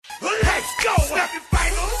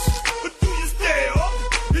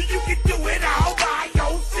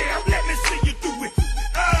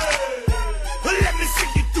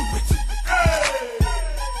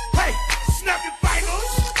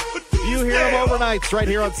overnights right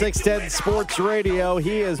here on 610 Sports Radio.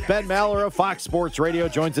 He is Ben Maller of Fox Sports Radio.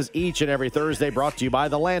 Joins us each and every Thursday, brought to you by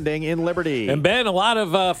The Landing in Liberty. And Ben, a lot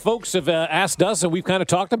of folks have asked us, and we've kind of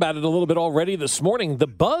talked about it a little bit already this morning, the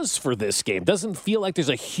buzz for this game. Doesn't feel like there's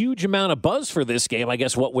a huge amount of buzz for this game. I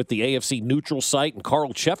guess what with the AFC neutral site and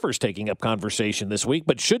Carl Cheffers taking up conversation this week.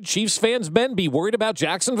 But should Chiefs fans, Ben, be worried about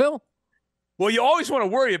Jacksonville? Well, you always want to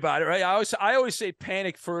worry about it, right? I always say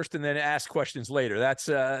panic first and then ask questions later. That's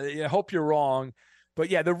I hope you're wrong.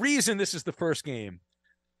 But yeah, the reason this is the first game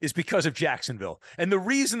is because of Jacksonville. And the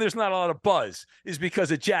reason there's not a lot of buzz is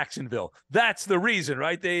because of Jacksonville. That's the reason,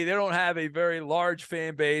 right? They don't have a very large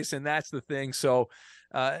fan base, and that's the thing. So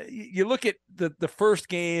you look at the first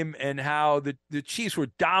game and how the Chiefs were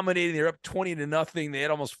dominating. They're up 20-0. They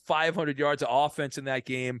had almost 500 yards of offense in that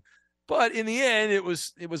game. But in the end, it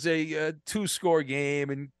was a two-score game,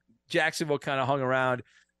 and Jacksonville kind of hung around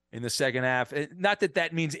in the second half. Not that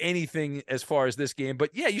that means anything as far as this game, but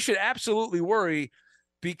yeah, you should absolutely worry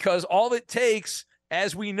because all it takes,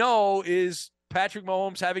 as we know, is Patrick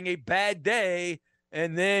Mahomes having a bad day,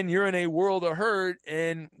 and then you're in a world of hurt,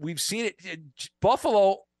 and we've seen it.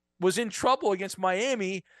 Buffalo was in trouble against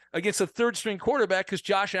Miami against a third-string quarterback because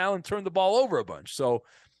Josh Allen turned the ball over a bunch. So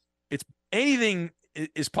it's anything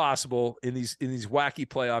is possible in these wacky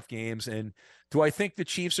playoff games. And do I think the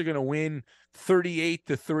Chiefs are going to win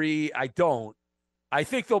 38-3? I don't. I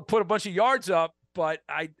think they'll put a bunch of yards up, but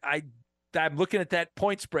I'm looking at that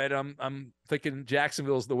point spread. I'm thinking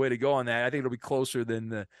Jacksonville's the way to go on that. I think it'll be closer than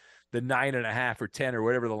the 9.5 or 10 or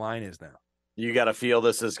whatever the line is now. You got to feel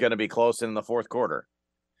this is going to be close in the fourth quarter.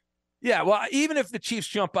 Yeah, well, even if the Chiefs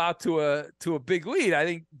jump out to a big lead, I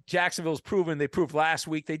think Jacksonville's proven. They proved last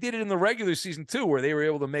week. They did it in the regular season too, where they were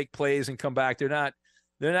able to make plays and come back. They're not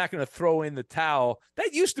going to throw in the towel.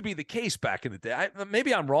 That used to be the case back in the day.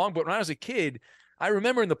 Maybe I'm wrong, but when I was a kid, I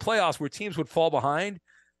remember in the playoffs where teams would fall behind,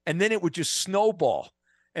 and then it would just snowball,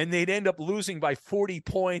 and they'd end up losing by 40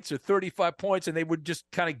 points or 35 points, and they would just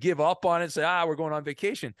kind of give up on it and say, we're going on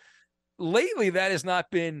vacation. Lately, that has not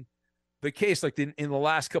been the case like in the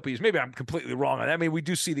last couple of years. Maybe I'm completely wrong on that. I mean, we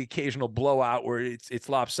do see the occasional blowout where it's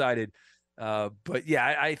lopsided. But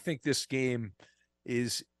yeah, I think this game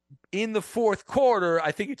is in the fourth quarter.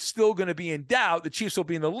 I think it's still going to be in doubt. The Chiefs will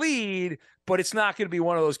be in the lead, but it's not going to be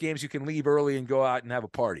one of those games you can leave early and go out and have a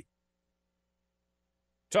party.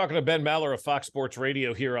 Talking to Ben Maller of Fox Sports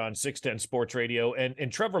Radio here on 610 Sports Radio. And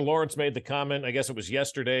Trevor Lawrence made the comment, I guess it was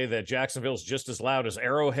yesterday, that Jacksonville's just as loud as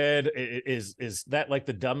Arrowhead. Is that like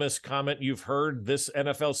the dumbest comment you've heard this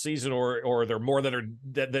NFL season, or are there more that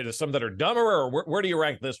are some that are dumber, or where do you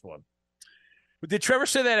rank this one? Did Trevor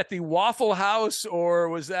say that at the Waffle House, or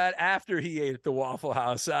was that after he ate at the Waffle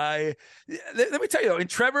House? Let me tell you, though, in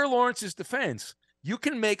Trevor Lawrence's defense, you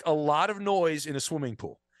can make a lot of noise in a swimming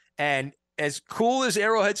pool. And as cool as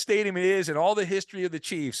Arrowhead Stadium is and all the history of the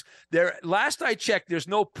Chiefs, last I checked, there's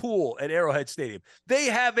no pool at Arrowhead Stadium. They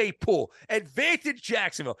have a pool. Advantage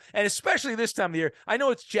Jacksonville. And especially this time of the year. I know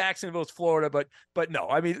it's Jacksonville, it's Florida, but no.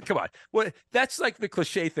 I mean, come on. That's like the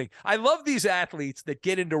cliche thing. I love these athletes that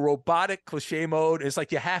get into robotic cliche mode. It's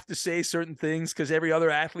like you have to say certain things because every other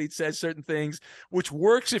athlete says certain things, which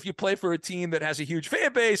works if you play for a team that has a huge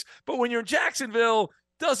fan base. But when you're in Jacksonville,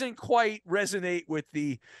 doesn't quite resonate with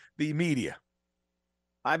the media.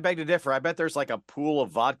 I beg to differ. I bet there's like a pool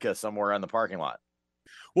of vodka somewhere in the parking lot.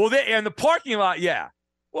 Well, in the parking lot, yeah.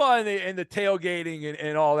 Well, and the tailgating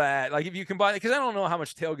and all that. Like if you combine it, because I don't know how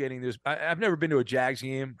much tailgating there's. I've never been to a Jags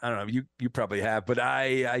game. I don't know. You probably have, but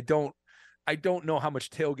I don't know how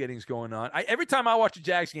much tailgating's going on. Every time I watch a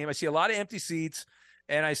Jags game, I see a lot of empty seats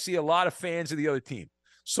and I see a lot of fans of the other team.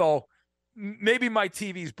 So maybe my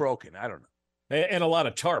TV's broken. I don't know. And a lot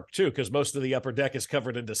of tarp, too, because most of the upper deck is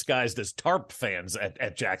covered and disguised as tarp fans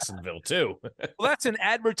at Jacksonville, too. Well, that's an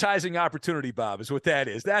advertising opportunity, Bob, is what that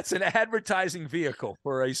is. That's an advertising vehicle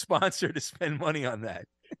for a sponsor to spend money on that.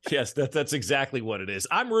 Yes, that's exactly what it is.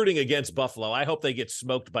 I'm rooting against Buffalo. I hope they get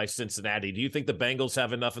smoked by Cincinnati. Do you think the Bengals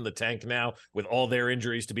have enough in the tank now with all their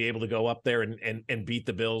injuries to be able to go up there and beat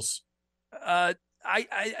the Bills?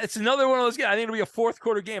 It's another one of those games. I think it'll be a fourth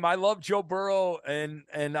quarter game. I love Joe Burrow, and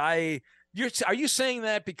are you saying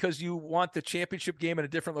that because you want the championship game in a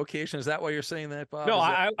different location? Is that why you're saying that, Bob? No,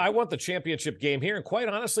 I want the championship game here. And quite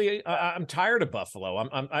honestly, I'm tired of Buffalo.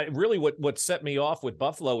 I really what set me off with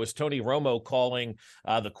Buffalo is Tony Romo calling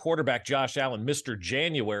the quarterback Josh Allen Mr.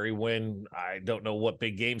 January when I don't know what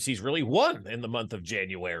big games he's really won in the month of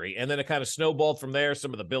January. And then it kind of snowballed from there.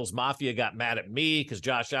 Some of the Bills Mafia got mad at me because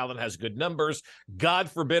Josh Allen has good numbers. God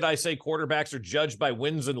forbid I say quarterbacks are judged by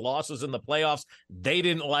wins and losses in the playoffs. They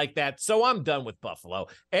didn't like that. So So I'm done with Buffalo.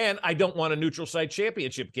 And I don't want a neutral site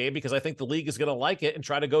championship game because I think the league is going to like it and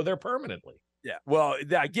try to go there permanently. Yeah, well,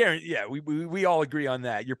 I guarantee. Yeah, we all agree on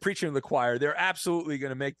that. You're preaching to the choir. They're absolutely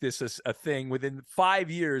going to make this a thing. Within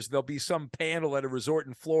 5 years, there'll be some panel at a resort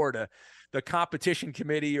in Florida, the competition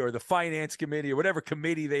committee or the finance committee or whatever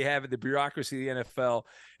committee they have at the bureaucracy of the NFL,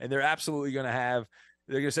 and they're absolutely going to have.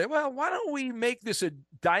 They're going to say, well, why don't we make this a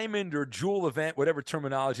diamond or jewel event, whatever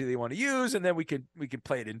terminology they want to use, and then we can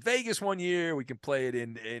play it in Vegas one year, we can play it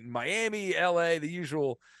in Miami, LA, the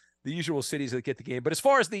usual cities that get the game. But as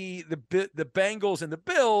far as the Bengals and the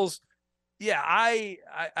Bills, yeah, I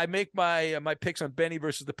make my picks on Benny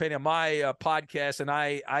versus the Penny on my podcast, and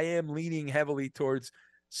I am leaning heavily towards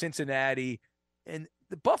Cincinnati. And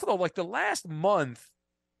the Buffalo, like the last month,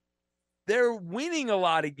 they're winning a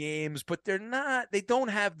lot of games, but they don't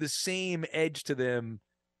have the same edge to them.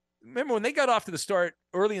 Remember when they got off to the start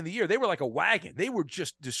early in the year, they were like a wagon. They were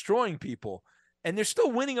just destroying people. And they're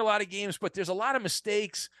still winning a lot of games, but there's a lot of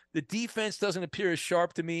mistakes. The defense doesn't appear as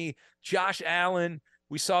sharp to me. Josh Allen,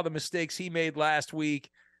 we saw the mistakes he made last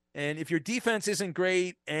week. And if your defense isn't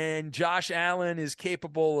great and Josh Allen is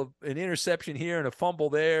capable of an interception here and a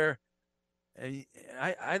fumble there, and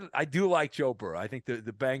I do like Joe Burrow. I think the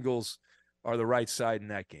Bengals are the right side in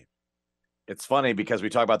that game. It's funny because we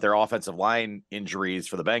talk about their offensive line injuries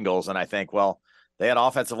for the Bengals, and I think, well, they had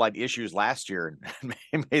offensive line issues last year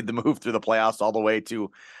and made the move through the playoffs all the way to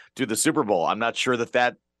the Super Bowl. I'm not sure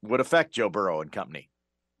that would affect Joe Burrow and company.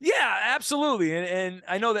 Yeah, absolutely. And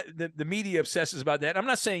I know that the media obsesses about that. I'm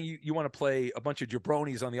not saying you want to play a bunch of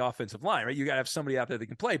jabronis on the offensive line, right? You got to have somebody out there that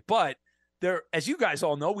can play. But there, as you guys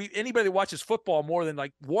all know, anybody that watches football more than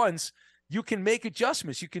like once, you can make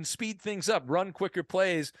adjustments. You can speed things up, run quicker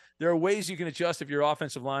plays. There are ways you can adjust if your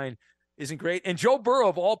offensive line isn't great. And Joe Burrow,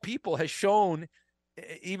 of all people, has shown,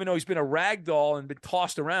 even though he's been a rag doll and been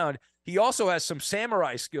tossed around, he also has some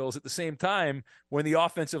samurai skills at the same time. When the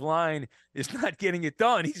offensive line is not getting it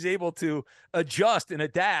done, he's able to adjust and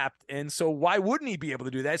adapt. And so why wouldn't he be able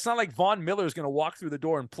to do that? It's not like Von Miller is going to walk through the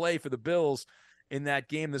door and play for the Bills in that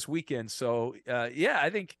game this weekend. So yeah, I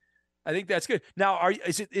think that's good. Now,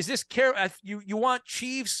 is this you want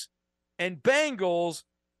Chiefs and Bengals?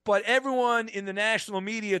 But everyone in the national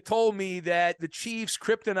media told me that the Chiefs'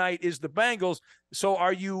 kryptonite is the Bengals. So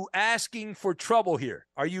are you asking for trouble here?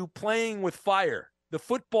 Are you playing with fire? The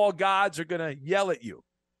football gods are going to yell at you.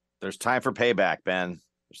 There's time for payback, Ben.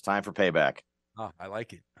 There's time for payback. Oh, I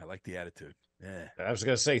like it. I like the attitude. Yeah. I was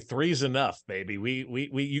going to say 3's enough, baby.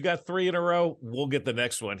 You got 3 in a row. We'll get the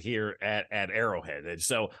next one here at Arrowhead. And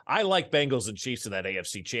so I like Bengals and Chiefs in that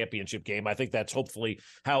AFC Championship game. I think that's hopefully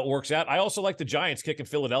how it works out. I also like the Giants kicking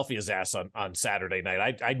Philadelphia's ass on Saturday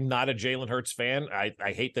night. I'm not a Jalen Hurts fan.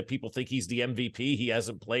 I hate that people think he's the MVP. He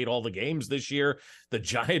hasn't played all the games this year. The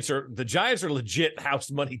Giants are legit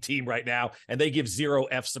house money team right now, and they give 0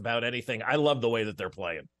 F's about anything. I love the way that they're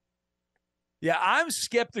playing. Yeah, I'm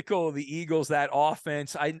skeptical of the Eagles, that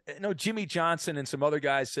offense. I know Jimmy Johnson and some other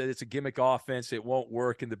guys said it's a gimmick offense. It won't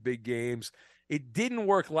work in the big games. It didn't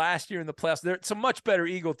work last year in the playoffs. It's a much better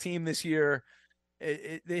Eagle team this year.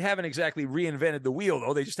 They haven't exactly reinvented the wheel,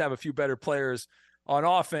 though. They just have a few better players on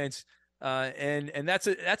offense. And that's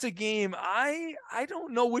a game. I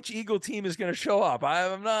don't know which Eagle team is going to show up.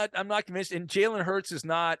 I'm not convinced. And Jalen Hurts is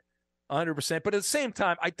not 100%. But at the same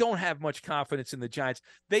time, I don't have much confidence in the Giants.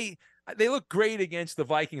 They look great against the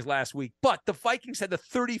Vikings last week, but the Vikings had the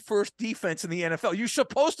 31st defense in the NFL. You're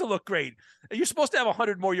supposed to look great. You're supposed to have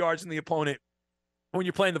 100 more yards than the opponent when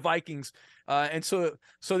you're playing the Vikings. And so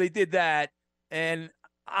they did that. And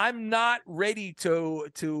I'm not ready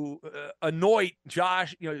to anoint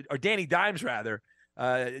Josh, or Danny Dimes rather,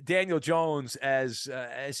 Daniel Jones as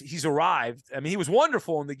he's arrived. I mean, he was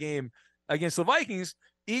wonderful in the game against the Vikings.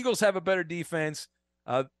 Eagles have a better defense.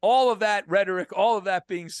 All of that rhetoric, all of that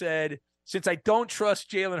being said, since I don't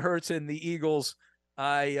trust Jalen Hurts and the Eagles,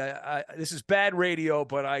 this is bad radio,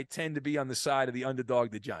 but I tend to be on the side of the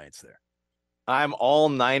underdog, the Giants there. I'm all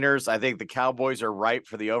Niners. I think the Cowboys are ripe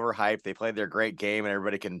for the overhype. They played their great game and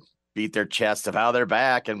everybody can beat their chest of how they're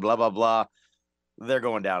back and blah, blah, blah. They're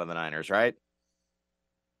going down to the Niners, right?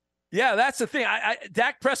 Yeah, that's the thing.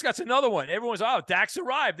 Dak Prescott's another one. Everyone's, Dak's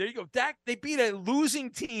arrived. There you go. Dak, they beat a losing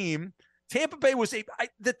team. Tampa Bay was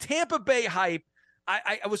the Tampa Bay hype.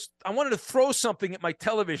 I wanted to throw something at my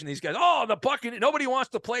television. These guys, the Buccaneers, nobody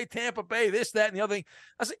wants to play Tampa Bay, this, that, and the other thing.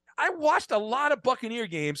 I was like, I watched a lot of Buccaneer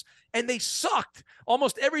games, and they sucked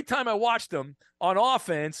almost every time I watched them on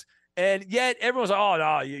offense. And yet everyone's like,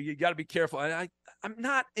 no, you got to be careful. And I'm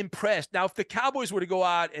not impressed. Now, if the Cowboys were to go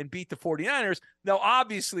out and beat the 49ers, now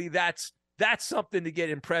obviously that's that's something to get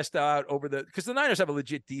impressed out over because the Niners have a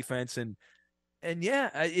legit defense, and yeah,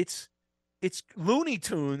 it's Looney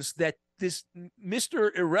Tunes that this Mr.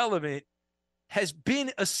 Irrelevant has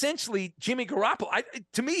been essentially Jimmy Garoppolo.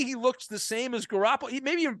 To me, he looks the same as Garoppolo,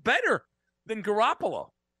 maybe even better than Garoppolo.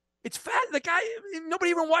 It's fat. The guy,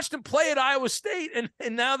 nobody even watched him play at Iowa State,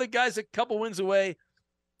 and now the guy's a couple wins away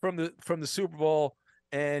from the Super Bowl.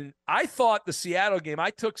 And I thought the Seattle game,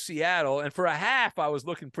 I took Seattle, and for a half I was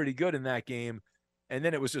looking pretty good in that game, and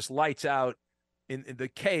then it was just lights out in the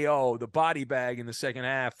KO, the body bag in the second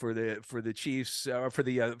half for the Chiefs or for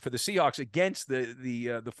the Seahawks against the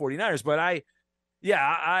 49ers. But I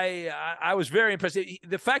was very impressed.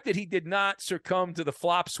 The fact that he did not succumb to the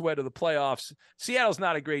flop sweat of the playoffs. Seattle's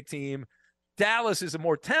not a great team. Dallas is a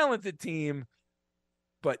more talented team,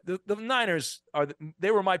 but the Niners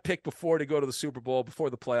they were my pick before to go to the Super Bowl, before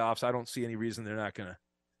the playoffs. I don't see any reason they're not going to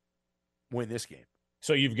win this game.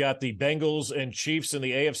 So you've got the Bengals and Chiefs in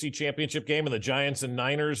the AFC Championship game and the Giants and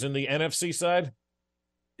Niners in the NFC side?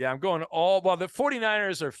 Yeah, I'm going the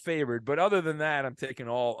 49ers are favored, but other than that, I'm taking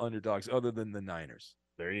all underdogs other than the Niners.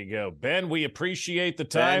 There you go. Ben, we appreciate the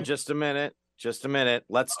time. Ben, just a minute.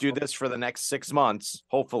 Let's do this for the next 6 months,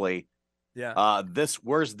 hopefully. Yeah.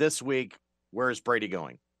 Where's this week? Where's Brady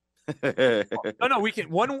going? We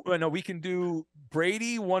can do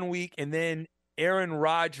Brady 1 week and then Aaron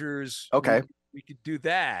Rodgers. Okay. We could do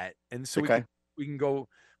that. And so okay. we can go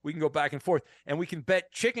back and forth, and we can bet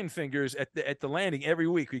chicken fingers at the landing every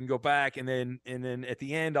week. We can go back, and then at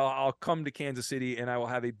the end, I'll come to Kansas City and I will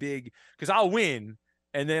have because I'll win,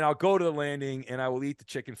 and then I'll go to the landing and I will eat the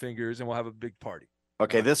chicken fingers and we'll have a big party.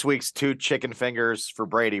 Okay. This week's 2 chicken fingers for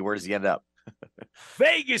Brady. Where does he end up?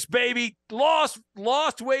 Vegas, baby. Lost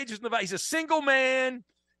wages in the He's a single man.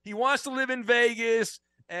 He wants to live in Vegas,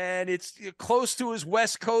 and it's close to his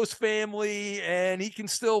West Coast family, and he can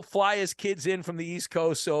still fly his kids in from the East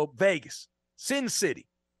Coast. So Vegas, Sin City.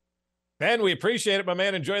 Ben, we appreciate it, my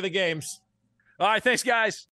man. Enjoy the games. All right. Thanks, guys.